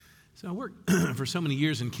So I worked for so many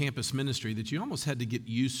years in campus ministry that you almost had to get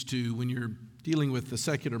used to when you're dealing with the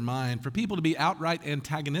secular mind for people to be outright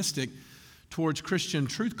antagonistic towards Christian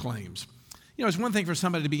truth claims. You know, it's one thing for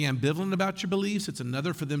somebody to be ambivalent about your beliefs. It's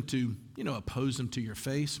another for them to, oppose them to your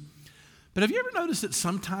face. But have you ever noticed that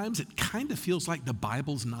sometimes it kind of feels like the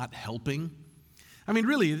Bible's not helping? I mean,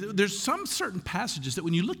 really, there's some certain passages that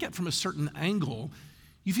when you look at from a certain angle,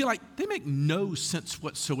 you feel like they make no sense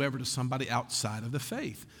whatsoever to somebody outside of the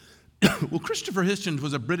faith. Well, Christopher Hitchens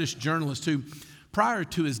was a British journalist who, prior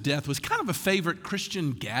to his death, was kind of a favorite Christian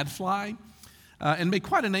gadfly and made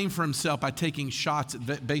quite a name for himself by taking shots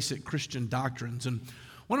at basic Christian doctrines. And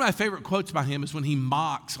one of my favorite quotes by him is when he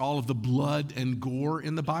mocks all of the blood and gore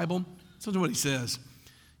in the Bible. Listen to what he says.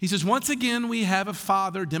 He says, "Once again, we have a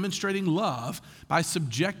father demonstrating love by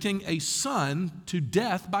subjecting a son to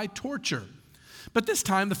death by torture. But this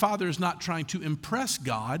time, the father is not trying to impress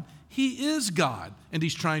God. He is God, and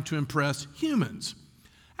he's trying to impress humans.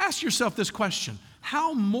 Ask yourself this question: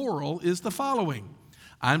 how moral is the following?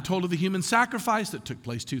 I'm told of a human sacrifice that took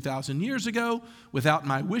place 2,000 years ago without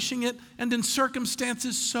my wishing it, and in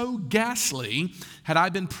circumstances so ghastly, had I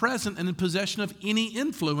been present and in possession of any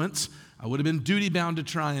influence, I would have been duty-bound to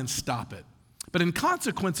try and stop it. But in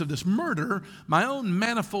consequence of this murder, my own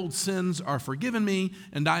manifold sins are forgiven me,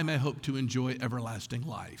 and I may hope to enjoy everlasting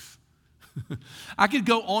life." I could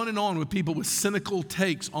go on and on with people with cynical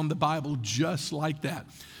takes on the Bible just like that.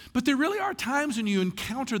 But there really are times when you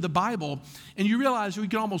encounter the Bible and you realize we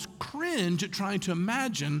can almost cringe at trying to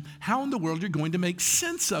imagine how in the world you're going to make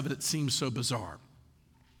sense of it. It seems so bizarre.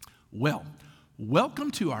 Well,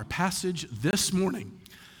 welcome to our passage this morning.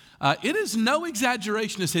 It is no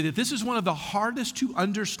exaggeration to say that this is one of the hardest to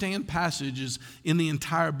understand passages in the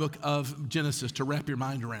entire book of Genesis to wrap your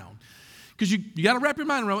mind around. Because you got to wrap your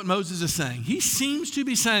mind around what Moses is saying. He seems to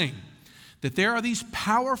be saying that there are these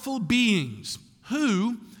powerful beings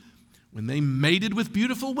who, when they mated with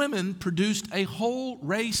beautiful women, produced a whole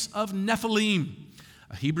race of Nephilim,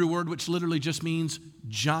 a Hebrew word which literally just means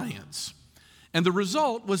giants. And the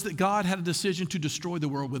result was that God had a decision to destroy the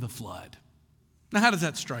world with a flood. Now, how does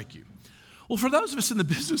that strike you? Well, for those of us in the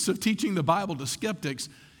business of teaching the Bible to skeptics,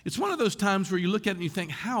 it's one of those times where you look at it and you think,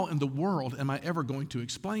 how in the world am I ever going to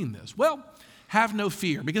explain this? Well, have no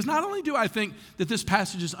fear, because not only do I think that this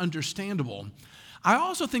passage is understandable, I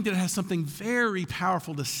also think that it has something very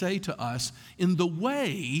powerful to say to us in the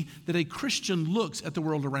way that a Christian looks at the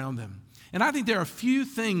world around them. And I think there are few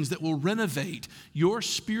things that will renovate your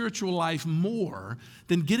spiritual life more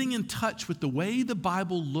than getting in touch with the way the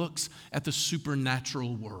Bible looks at the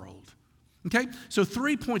supernatural world. Okay, so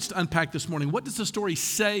 3 points to unpack this morning. What does the story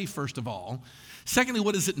say, first of all? Secondly,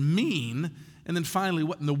 what does it mean? And then finally,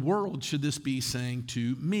 what in the world should this be saying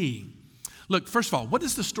to me? Look, first of all, what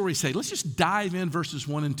does the story say? Let's just dive in verses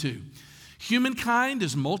 1 and 2. Humankind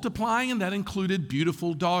is multiplying, and that included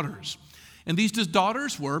beautiful daughters. And these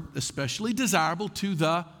daughters were especially desirable to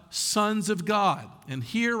the sons of God. And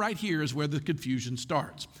right here is where the confusion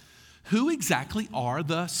starts. Who exactly are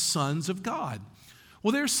the sons of God?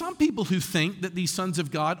 Well, there are some people who think that these sons of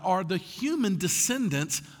God are the human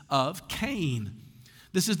descendants of Cain.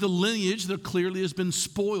 This is the lineage that clearly has been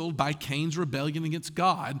spoiled by Cain's rebellion against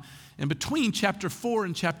God. And between chapter 4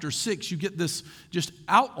 and chapter 6, you get this just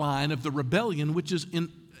outline of the rebellion, which is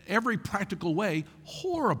in every practical way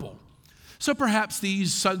horrible. So perhaps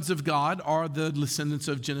these sons of God are the descendants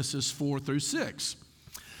of Genesis 4 through 6.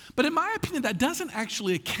 But in my opinion, that doesn't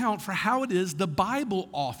actually account for how it is the Bible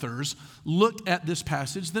authors looked at this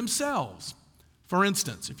passage themselves. For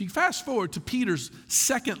instance, if you fast forward to Peter's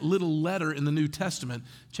second little letter in the New Testament,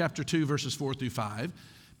 chapter 2, verses 4 through 5,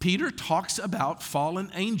 Peter talks about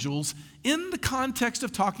fallen angels in the context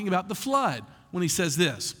of talking about the flood when he says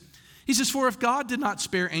this. He says, "For if God did not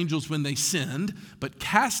spare angels when they sinned, but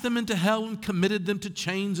cast them into hell and committed them to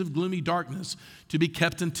chains of gloomy darkness to be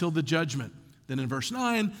kept until the judgment." Then in verse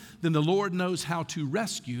 9, "Then the Lord knows how to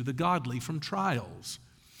rescue the godly from trials."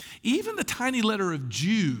 Even the tiny letter of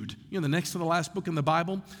Jude, the next to the last book in the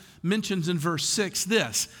Bible, mentions in verse 6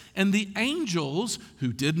 this: "And the angels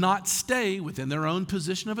who did not stay within their own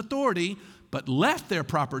position of authority, but left their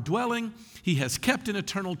proper dwelling, he has kept in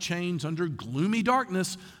eternal chains under gloomy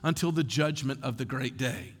darkness until the judgment of the great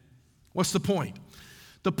day." What's the point?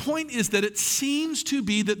 The point is that it seems to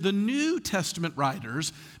be that the New Testament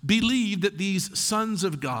writers believe that these sons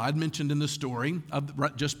of God mentioned in the story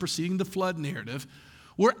of just preceding the flood narrative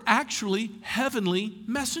were actually heavenly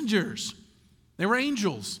messengers. They were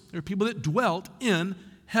angels. They were people that dwelt in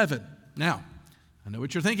heaven. Now, I know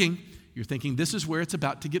what you're thinking. You're thinking this is where it's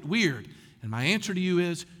about to get weird. And my answer to you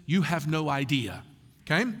is you have no idea.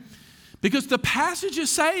 Okay? Because the passage is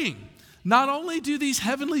saying not only do these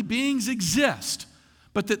heavenly beings exist,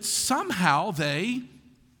 but that somehow they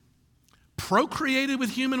procreated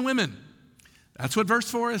with human women. That's what verse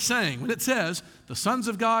 4 is saying when it says, the sons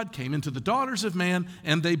of God came into the daughters of man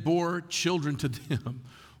and they bore children to them.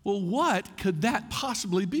 Well, what could that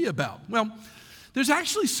possibly be about? Well, there's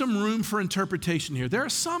actually some room for interpretation here. There are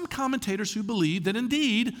some commentators who believe that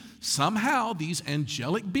indeed, somehow these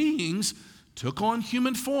angelic beings took on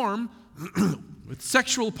human form with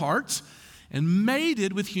sexual parts and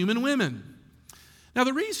mated with human women. Now,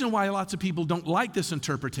 the reason why lots of people don't like this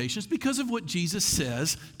interpretation is because of what Jesus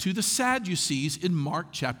says to the Sadducees in Mark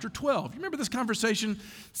chapter 12. You remember this conversation?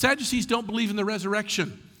 Sadducees don't believe in the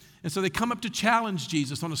resurrection. And so they come up to challenge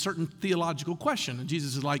Jesus on a certain theological question. And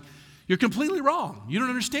Jesus is like, you're completely wrong. You don't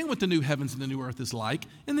understand what the new heavens and the new earth is like.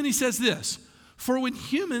 And then he says this, for when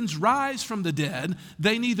humans rise from the dead,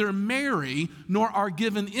 they neither marry nor are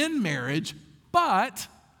given in marriage, but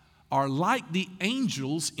are like the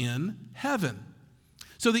angels in heaven.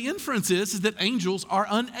 So the inference is that angels are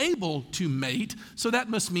unable to mate, so that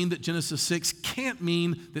must mean that Genesis 6 can't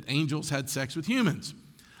mean that angels had sex with humans.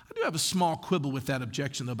 I do have a small quibble with that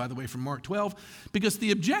objection, though, by the way, from Mark 12, because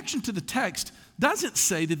the objection to the text doesn't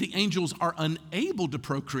say that the angels are unable to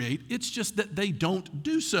procreate, it's just that they don't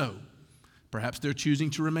do so. Perhaps they're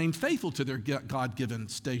choosing to remain faithful to their God-given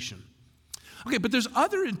station. Okay, but there's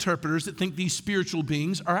other interpreters that think these spiritual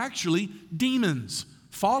beings are actually demons,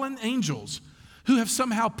 fallen angels, who have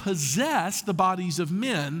somehow possessed the bodies of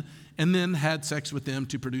men and then had sex with them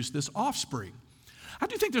to produce this offspring. I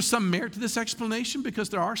do think there's some merit to this explanation because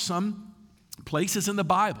there are some places in the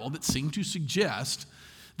Bible that seem to suggest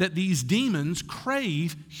that these demons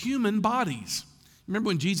crave human bodies. Remember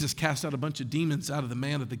when Jesus cast out a bunch of demons out of the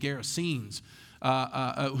man of the Gerasenes,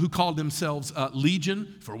 who called themselves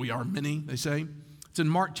Legion, for we are many, they say. It's in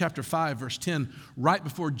Mark chapter 5, verse 10, right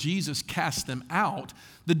before Jesus cast them out,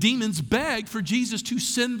 the demons begged for Jesus to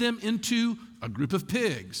send them into a group of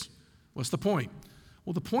pigs. What's the point?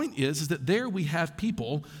 Well, the point is that there we have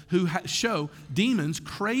people who show demons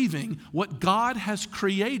craving what God has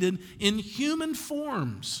created in human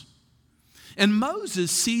forms. And Moses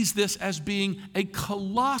sees this as being a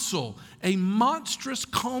colossal, a monstrous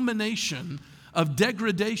culmination of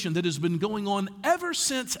degradation that has been going on ever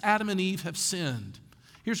since Adam and Eve have sinned.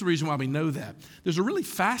 Here's the reason why we know that. There's a really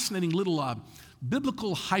fascinating little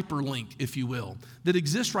biblical hyperlink, if you will, that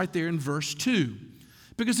exists right there in verse 2.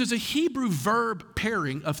 Because there's a Hebrew verb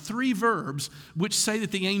pairing of three verbs which say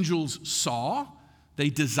that the angels saw, they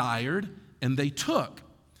desired, and they took.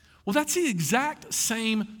 Well, that's the exact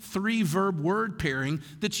same three-verb word pairing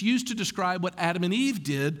that's used to describe what Adam and Eve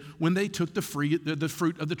did when they took the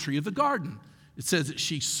fruit of the tree of the garden. It says that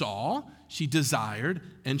she saw, she desired,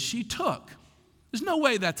 and she took. There's no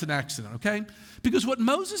way that's an accident, okay? Because what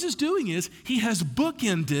Moses is doing is he has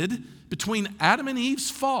bookended between Adam and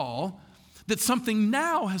Eve's fall that something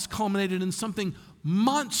now has culminated in something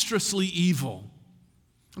monstrously evil.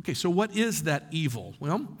 Okay, so what is that evil?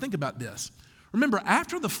 Well, think about this. Remember,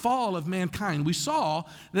 after the fall of mankind, we saw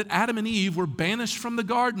that Adam and Eve were banished from the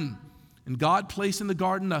garden. And God placed in the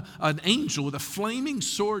garden an angel with a flaming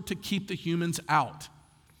sword to keep the humans out.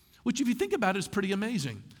 Which, if you think about it, is pretty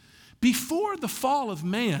amazing. Before the fall of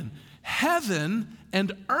man, heaven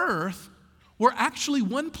and earth were actually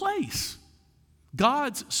one place.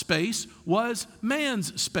 God's space was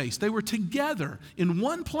man's space. They were together in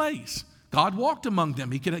one place. God walked among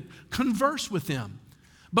them. He could converse with them.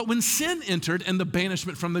 But when sin entered and the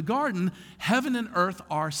banishment from the garden, heaven and earth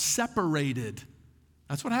are separated.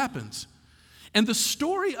 That's what happens. And the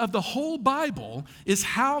story of the whole Bible is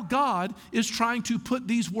how God is trying to put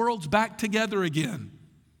these worlds back together again.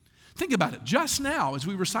 Think about it. Just now, as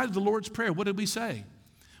we recited the Lord's Prayer, what did we say?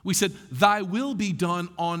 We said, thy will be done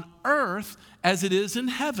on earth as it is in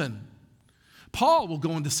heaven. Paul will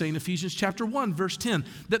go on to say in Ephesians chapter 1, verse 10,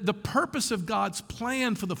 that the purpose of God's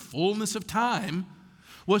plan for the fullness of time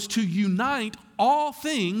was to unite all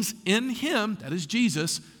things in him, that is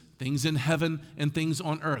Jesus, things in heaven and things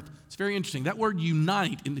on earth. It's very interesting. That word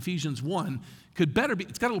unite in Ephesians 1 could better be,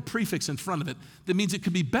 it's got a little prefix in front of it that means it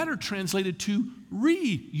could be better translated to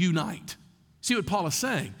reunite. See what Paul is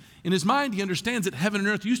saying? In his mind, he understands that heaven and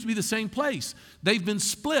earth used to be the same place. They've been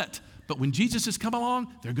split, but when Jesus has come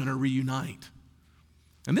along, they're going to reunite.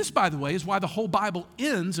 And this, by the way, is why the whole Bible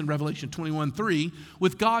ends in Revelation 21:3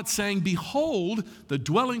 with God saying, behold, the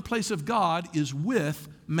dwelling place of God is with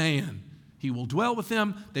man. He will dwell with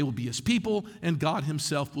them, they will be his people, and God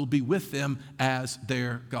himself will be with them as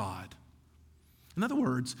their God. In other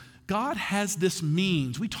words, God has this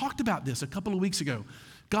means. We talked about this a couple of weeks ago.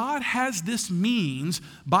 God has this means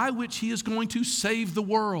by which he is going to save the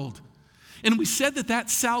world. And we said that that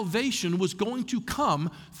salvation was going to come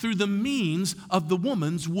through the means of the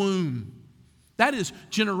woman's womb. That is,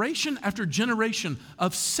 generation after generation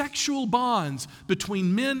of sexual bonds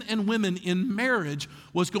between men and women in marriage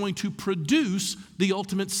was going to produce the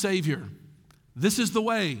ultimate Savior. This is the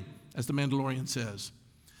way, as the Mandalorian says.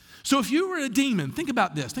 So if you were a demon, think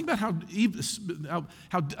about this. Think about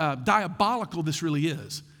how diabolical this really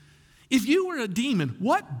is. If you were a demon,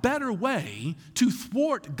 what better way to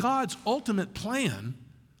thwart God's ultimate plan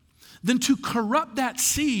than to corrupt that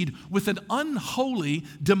seed with an unholy,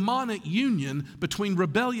 demonic union between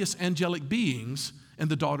rebellious angelic beings and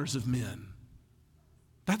the daughters of men?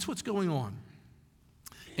 That's what's going on.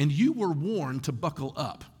 And you were warned to buckle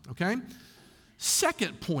up, okay?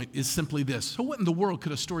 Second point is simply this. So what in the world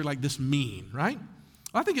could a story like this mean, right?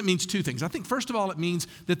 Well, I think it means two things. I think, first of all, it means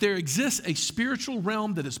that there exists a spiritual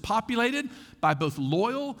realm that is populated by both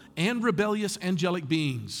loyal and rebellious angelic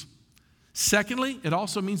beings. Secondly, it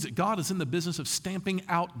also means that God is in the business of stamping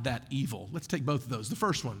out that evil. Let's take both of those. The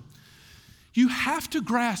first one, you have to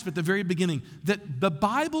grasp at the very beginning that the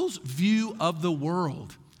Bible's view of the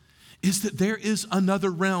world is that there is another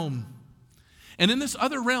realm. And in this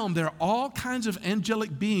other realm, there are all kinds of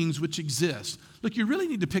angelic beings which exist. Look, you really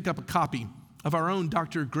need to pick up a copy of our own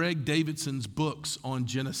Dr. Greg Davidson's books on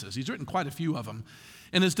Genesis. He's written quite a few of them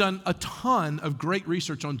and has done a ton of great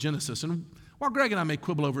research on Genesis. And while Greg and I may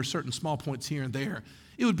quibble over certain small points here and there,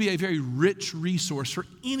 it would be a very rich resource for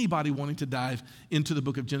anybody wanting to dive into the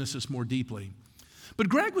book of Genesis more deeply. But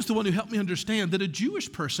Greg was the one who helped me understand that a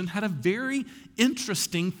Jewish person had a very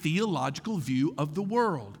interesting theological view of the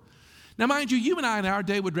world. Now, mind you, you and I in our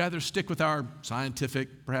day would rather stick with our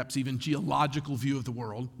scientific, perhaps even geological view of the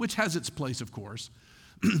world, which has its place, of course.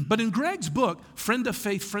 But in Greg's book, Friend of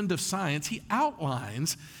Faith, Friend of Science, he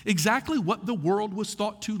outlines exactly what the world was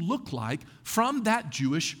thought to look like from that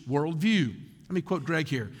Jewish worldview. Let me quote Greg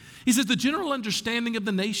here. He says, the general understanding of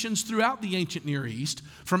the nations throughout the ancient Near East,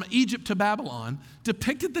 from Egypt to Babylon,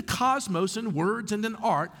 depicted the cosmos in words and in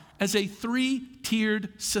art as a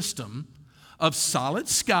three-tiered system of solid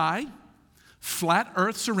sky, flat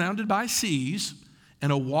earth surrounded by seas,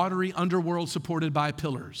 and a watery underworld supported by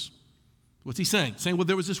pillars. What's he saying? Saying, well,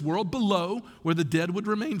 there was this world below where the dead would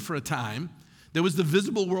remain for a time. There was the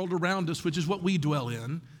visible world around us, which is what we dwell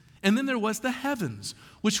in. And then there was the heavens,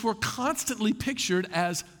 which were constantly pictured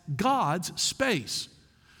as God's space.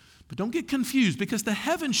 But don't get confused, because the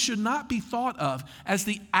heavens should not be thought of as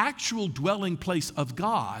the actual dwelling place of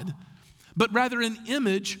God, but rather an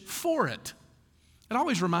image for it. It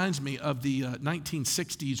always reminds me of the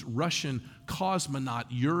 1960s Russian cosmonaut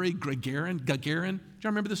Yuri Gagarin. Do you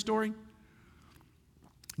remember this story?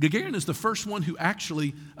 Gagarin is the first one who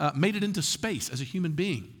actually made it into space as a human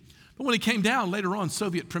being. But when he came down, later on,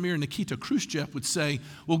 Soviet Premier Nikita Khrushchev would say,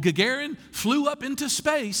 well, Gagarin flew up into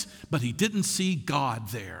space, but he didn't see God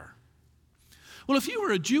there. Well, if you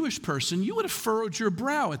were a Jewish person, you would have furrowed your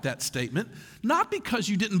brow at that statement, not because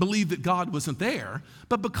you didn't believe that God wasn't there,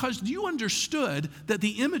 but because you understood that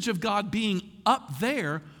the image of God being up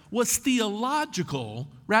there was theological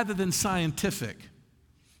rather than scientific.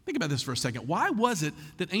 Think about this for a second. Why was it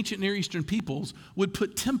that ancient Near Eastern peoples would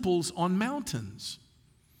put temples on mountains?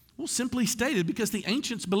 Well, simply stated, because the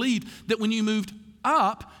ancients believed that when you moved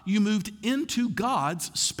up, you moved into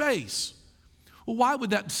God's space. Well, why would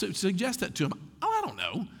that suggest that to them? Oh, I don't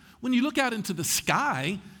know. When you look out into the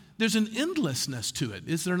sky, there's an endlessness to it,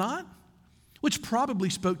 is there not? Which probably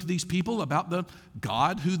spoke to these people about the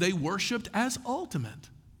God who they worshiped as ultimate.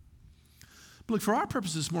 But look, for our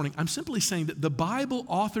purposes this morning, I'm simply saying that the Bible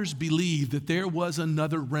authors believed that there was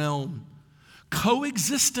another realm,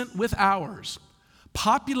 coexistent with ours,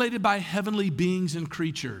 populated by heavenly beings and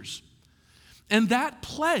creatures. And that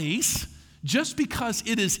place, just because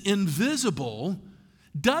it is invisible,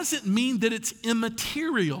 doesn't mean that it's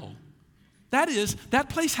immaterial. That is, that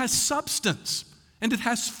place has substance and it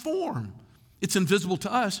has form. It's invisible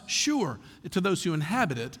to us, sure, to those who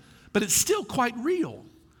inhabit it, but it's still quite real.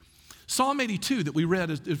 Psalm 82 that we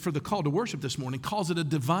read for the call to worship this morning calls it a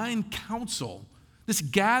divine council, this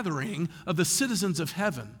gathering of the citizens of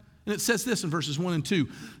heaven. And it says this in verses 1 and 2,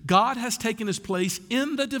 God has taken his place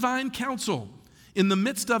in the divine council, in the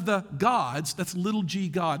midst of the gods. That's little g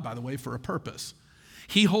God, by the way, for a purpose.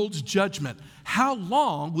 He holds judgment. How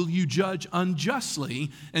long will you judge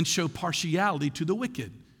unjustly and show partiality to the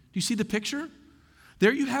wicked? Do you see the picture?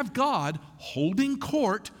 There you have God holding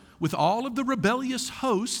court with all of the rebellious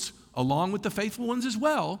hosts, along with the faithful ones as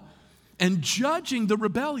well, and judging the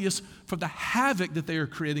rebellious for the havoc that they are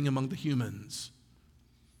creating among the humans,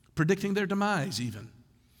 predicting their demise even.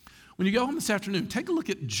 When you go home this afternoon, take a look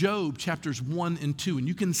at Job chapters 1 and 2, and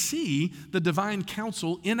you can see the divine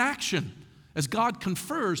counsel in action as God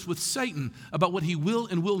confers with Satan about what he will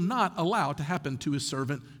and will not allow to happen to his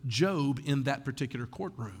servant Job in that particular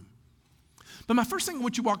courtroom. But my first thing I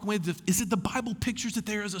want you to walk away with is that the Bible pictures that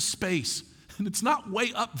there is a space, and it's not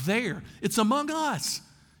way up there. It's among us.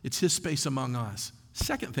 It's his space among us.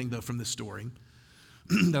 Second thing, though, from this story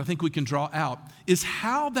that I think we can draw out is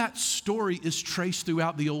how that story is traced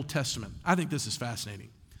throughout the Old Testament. I think this is fascinating.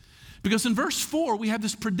 Because in verse 4, we have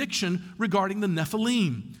this prediction regarding the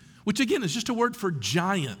Nephilim, which again is just a word for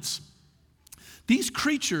giants. These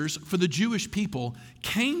creatures for the Jewish people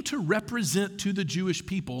came to represent to the Jewish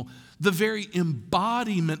people the very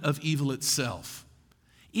embodiment of evil itself.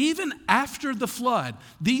 Even after the flood,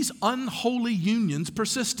 these unholy unions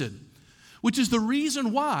persisted, which is the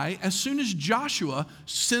reason why, as soon as Joshua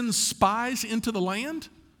sends spies into the land,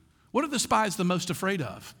 what are the spies the most afraid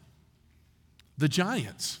of? The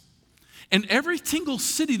giants. And every single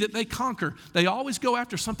city that they conquer, they always go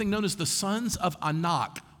after something known as the sons of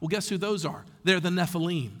Anak. Well, guess who those are? They're the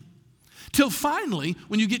Nephilim. Till finally,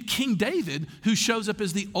 when you get King David, who shows up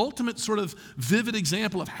as the ultimate sort of vivid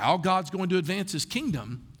example of how God's going to advance his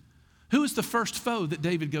kingdom, who is the first foe that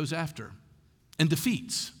David goes after and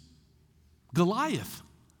defeats? Goliath,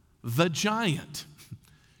 the giant.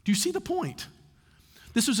 Do you see the point?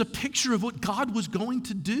 This was a picture of what God was going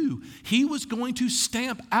to do. He was going to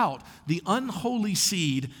stamp out the unholy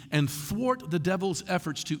seed and thwart the devil's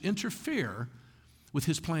efforts to interfere with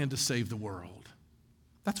his plan to save the world.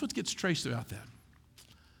 That's what gets traced throughout that.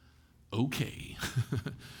 Okay,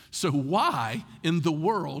 so why in the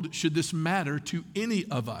world should this matter to any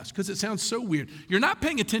of us? Because it sounds so weird. You're not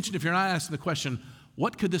paying attention if you're not asking the question,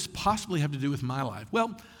 what could this possibly have to do with my life?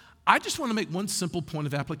 Well, I just want to make one simple point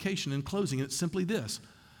of application in closing, and it's simply this.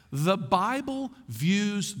 The Bible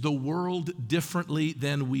views the world differently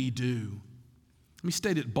than we do. Let me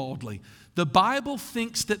state it baldly. The Bible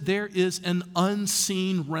thinks that there is an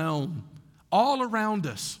unseen realm all around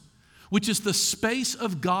us, which is the space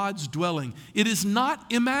of God's dwelling. It is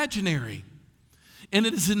not imaginary, and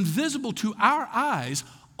it is invisible to our eyes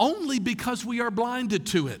only because we are blinded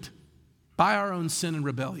to it by our own sin and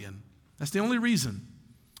rebellion. That's the only reason.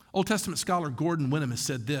 Old Testament scholar Gordon Wenham has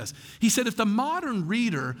said this. He said, if the modern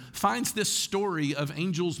reader finds this story of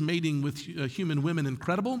angels mating with human women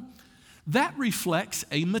incredible, that reflects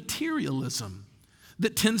a materialism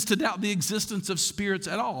that tends to doubt the existence of spirits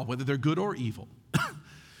at all, whether they're good or evil.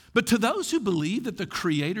 But to those who believe that the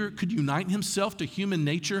Creator could unite himself to human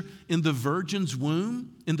nature in the virgin's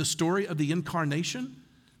womb, in the story of the incarnation,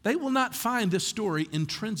 they will not find this story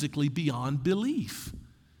intrinsically beyond belief. Do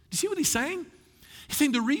you see what he's saying? He's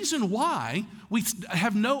saying the reason why we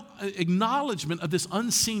have no acknowledgement of this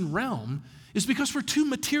unseen realm is because we're too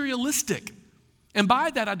materialistic. And by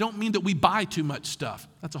that, I don't mean that we buy too much stuff.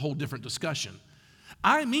 That's a whole different discussion.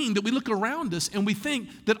 I mean that we look around us and we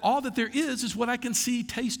think that all that there is what I can see,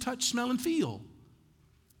 taste, touch, smell, and feel.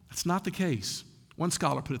 That's not the case. One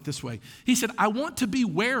scholar put it this way. He said, I want to be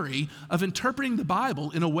wary of interpreting the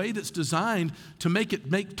Bible in a way that's designed to make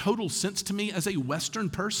it make total sense to me as a Western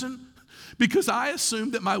person, because I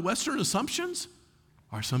assume that my Western assumptions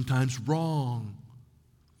are sometimes wrong.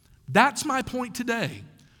 That's my point today.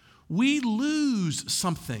 We lose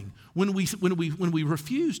something when we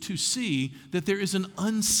refuse to see that there is an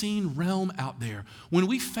unseen realm out there. When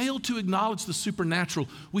we fail to acknowledge the supernatural,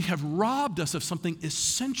 we have robbed us of something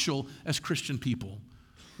essential as Christian people.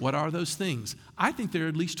 What are those things? I think there are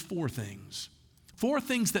at least four things. Four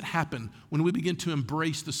things that happen when we begin to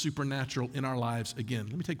embrace the supernatural in our lives again.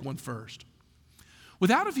 Let me take one first.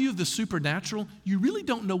 Without a view of the supernatural, you really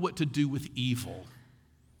don't know what to do with evil.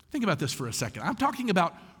 Think about this for a second. I'm talking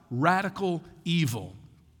about radical evil.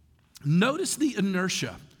 Notice the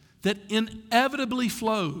inertia that inevitably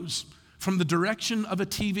flows from the direction of a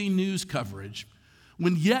TV news coverage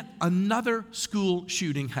when yet another school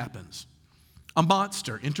shooting happens. A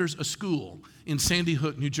monster enters a school in Sandy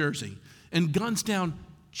Hook, New Jersey, and guns down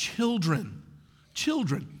children,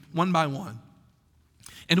 one by one.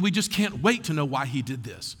 And we just can't wait to know why he did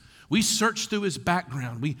this. We search through his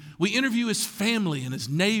background. We interview his family and his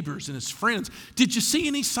neighbors and his friends. Did you see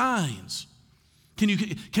any signs?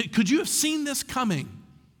 Could you have seen this coming?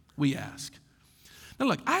 We ask. Now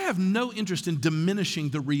look, I have no interest in diminishing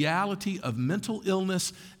the reality of mental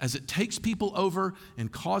illness as it takes people over and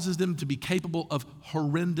causes them to be capable of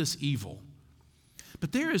horrendous evil.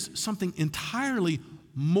 But there is something entirely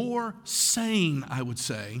more sane, I would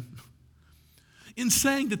say, in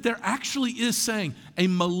saying that there actually is saying a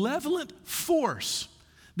malevolent force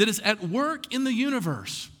that is at work in the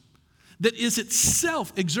universe that is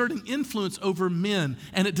itself exerting influence over men,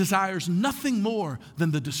 and it desires nothing more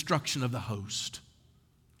than the destruction of the host.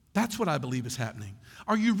 That's what I believe is happening.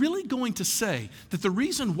 Are you really going to say that the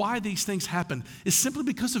reason why these things happen is simply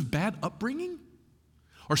because of bad upbringing?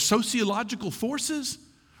 Or sociological forces?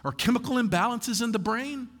 Or chemical imbalances in the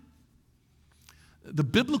brain? The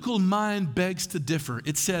biblical mind begs to differ.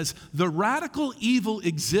 It says the radical evil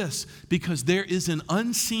exists because there is an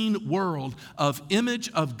unseen world of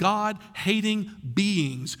image of God hating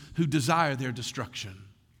beings who desire their destruction.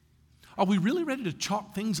 Are we really ready to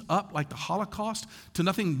chalk things up like the Holocaust to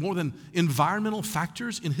nothing more than environmental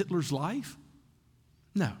factors in Hitler's life?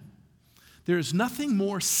 No. There is nothing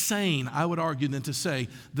more sane, I would argue, than to say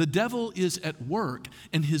the devil is at work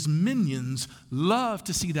and his minions love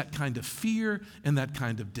to see that kind of fear and that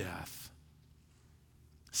kind of death.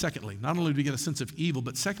 Secondly, not only do we get a sense of evil,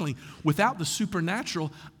 but secondly, without the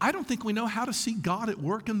supernatural, I don't think we know how to see God at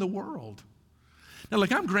work in the world. Now,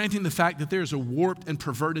 look, I'm granting the fact that there's a warped and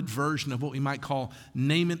perverted version of what we might call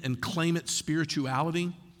name it and claim it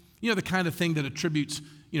spirituality. You know, the kind of thing that attributes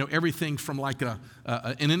everything from like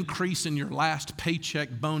an increase in your last paycheck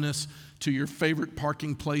bonus to your favorite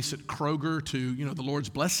parking place at Kroger to, the Lord's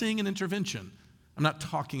blessing and intervention. I'm not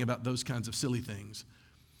talking about those kinds of silly things.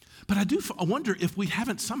 But I wonder if we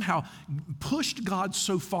haven't somehow pushed God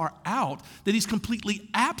so far out that he's completely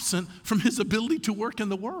absent from his ability to work in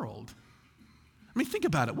the world. I mean, think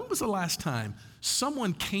about it. When was the last time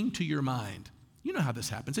someone came to your mind? You know how this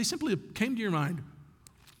happens. They simply came to your mind,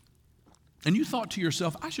 and you thought to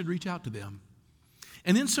yourself, I should reach out to them.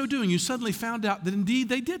 And in so doing, you suddenly found out that indeed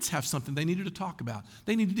they did have something they needed to talk about.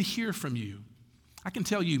 They needed to hear from you. I can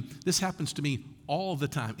tell you, this happens to me all the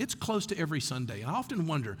time. It's close to every Sunday. And I often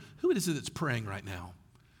wonder, who it is that's praying right now?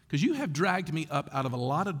 Because you have dragged me up out of a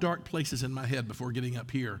lot of dark places in my head before getting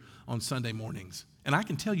up here on Sunday mornings. And I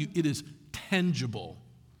can tell you, it is tangible.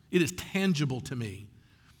 It is tangible to me.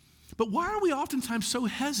 But why are we oftentimes so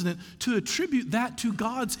hesitant to attribute that to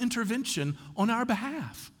God's intervention on our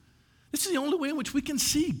behalf? This is the only way in which we can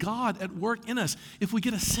see God at work in us, if we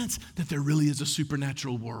get a sense that there really is a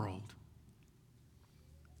supernatural world.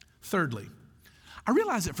 Thirdly, I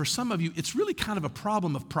realize that for some of you, it's really kind of a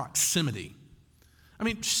problem of proximity. I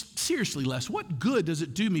mean, seriously, Les, what good does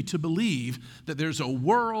it do me to believe that there's a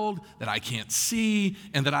world that I can't see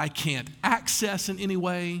and that I can't access in any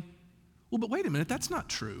way? Well, but wait a minute, that's not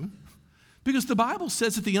true. Because the Bible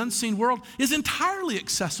says that the unseen world is entirely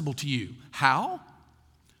accessible to you. How?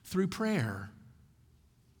 Through prayer.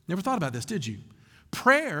 Never thought about this, did you?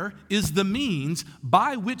 Prayer is the means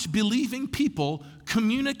by which believing people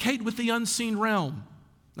communicate with the unseen realm.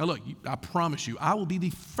 Now look, I promise you, I will be the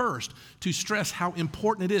first to stress how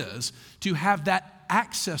important it is to have that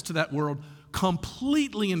access to that world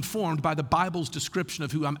completely informed by the Bible's description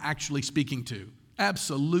of who I'm actually speaking to.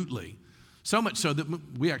 Absolutely. So much so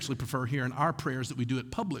that we actually prefer here in our prayers that we do at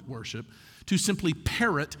public worship to simply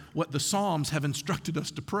parrot what the Psalms have instructed us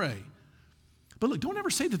to pray. But look, don't ever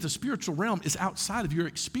say that the spiritual realm is outside of your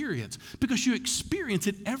experience, because you experience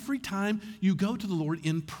it every time you go to the Lord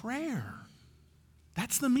in prayer.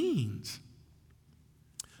 That's the means.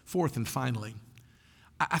 Fourth and finally,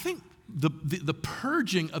 I think the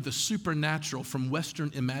purging of the supernatural from Western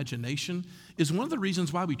imagination is one of the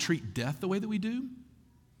reasons why we treat death the way that we do,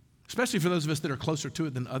 especially for those of us that are closer to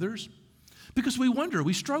it than others, because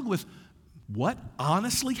we struggle with what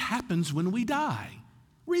honestly happens when we die.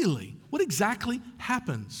 Really, what exactly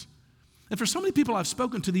happens? And for so many people I've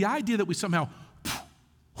spoken to, the idea that we somehow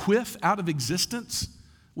whiff out of existence,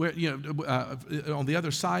 where on the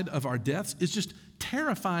other side of our deaths, is just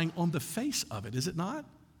terrifying on the face of it, is it not?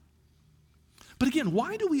 But again,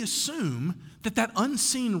 why do we assume that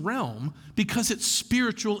unseen realm, because it's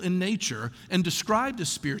spiritual in nature and described as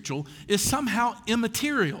spiritual, is somehow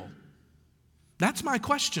immaterial? That's my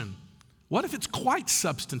question. What if it's quite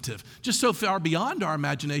substantive, just so far beyond our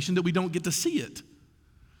imagination that we don't get to see it?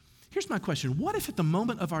 Here's my question. What if at the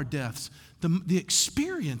moment of our deaths, the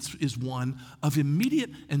experience is one of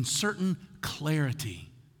immediate and certain clarity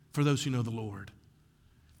for those who know the Lord?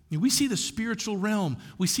 We see the spiritual realm.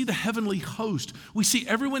 We see the heavenly host. We see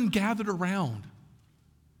everyone gathered around.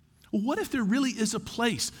 What if there really is a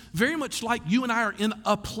place, very much like you and I are in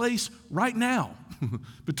a place right now,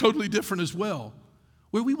 but totally different as well,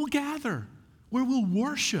 where we will gather, where we'll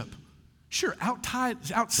worship, sure,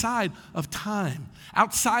 outside of time,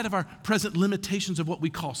 outside of our present limitations of what we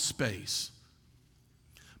call space.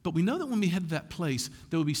 But we know that when we head to that place,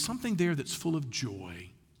 there will be something there that's full of joy.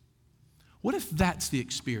 What if that's the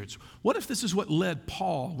experience? What if this is what led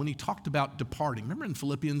Paul when he talked about departing? Remember in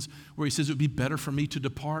Philippians where he says it would be better for me to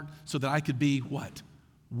depart so that I could be what?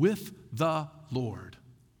 with the Lord.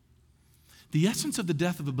 The essence of the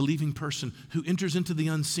death of a believing person who enters into the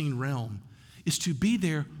unseen realm is to be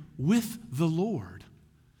there with the Lord.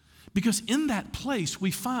 Because in that place,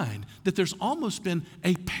 we find that there's almost been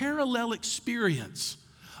a parallel experience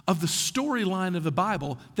of the storyline of the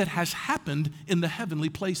Bible that has happened in the heavenly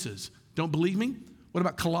places. Don't believe me? What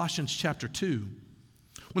about Colossians chapter 2?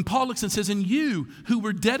 When Paul looks and says, "And you who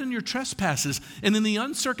were dead in your trespasses and in the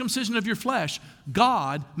uncircumcision of your flesh,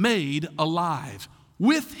 God made alive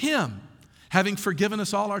with him, having forgiven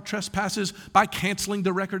us all our trespasses by canceling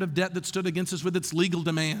the record of debt that stood against us with its legal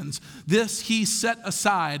demands. This he set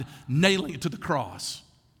aside, nailing it to the cross."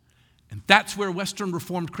 And that's where Western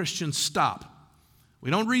Reformed Christians stop. We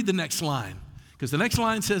don't read the next line, because the next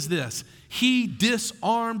line says this: "He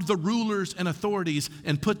disarmed the rulers and authorities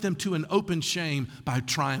and put them to an open shame by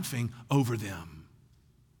triumphing over them."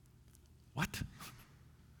 What?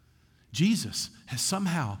 Jesus has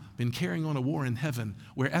somehow been carrying on a war in heaven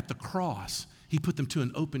where at the cross he put them to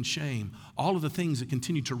an open shame. All of the things that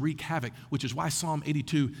continue to wreak havoc, which is why Psalm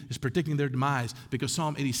 82 is predicting their demise, because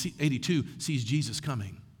Psalm 82 sees Jesus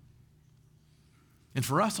coming. And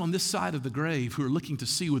for us on this side of the grave who are looking to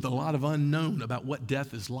see with a lot of unknown about what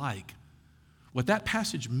death is like, what that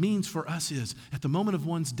passage means for us is at the moment of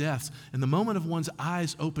one's death and the moment of one's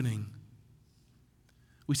eyes opening,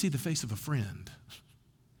 we see the face of a friend.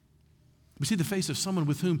 We see the face of someone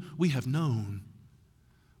with whom we have known.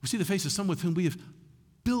 We see the face of someone with whom we have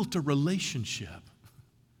built a relationship.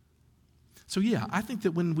 So yeah, I think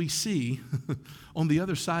that when we see on the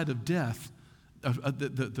other side of death,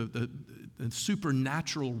 the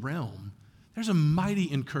supernatural realm, there's a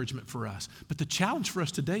mighty encouragement for us. But the challenge for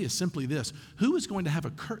us today is simply this: who is going to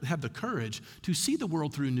have the courage to see the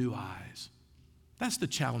world through new eyes? That's the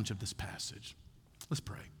challenge of this passage. Let's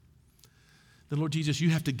pray. Then, Lord Jesus,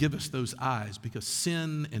 you have to give us those eyes, because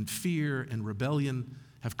sin and fear and rebellion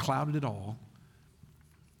have clouded it all.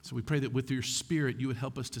 So we pray that with your Spirit, you would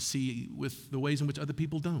help us to see with the ways in which other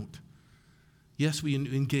people don't. Yes, we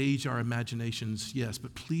engage our imaginations, yes,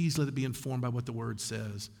 but please let it be informed by what the Word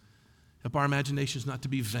says. Help our imaginations not to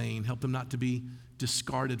be vain. Help them not to be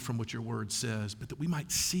discarded from what your Word says, but that we might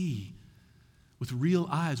see with real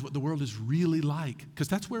eyes what the world is really like, because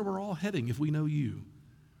that's where we're all heading if we know you.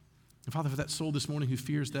 And Father, for that soul this morning who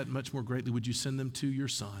fears that much more greatly, would you send them to your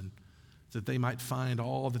Son, that they might find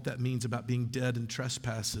all that means about being dead in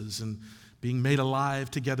trespasses and being made alive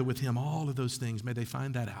together with him, all of those things. May they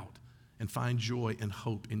find that out and find joy and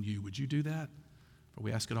hope in you. Would you do that? For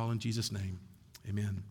we ask it all in Jesus' name. Amen.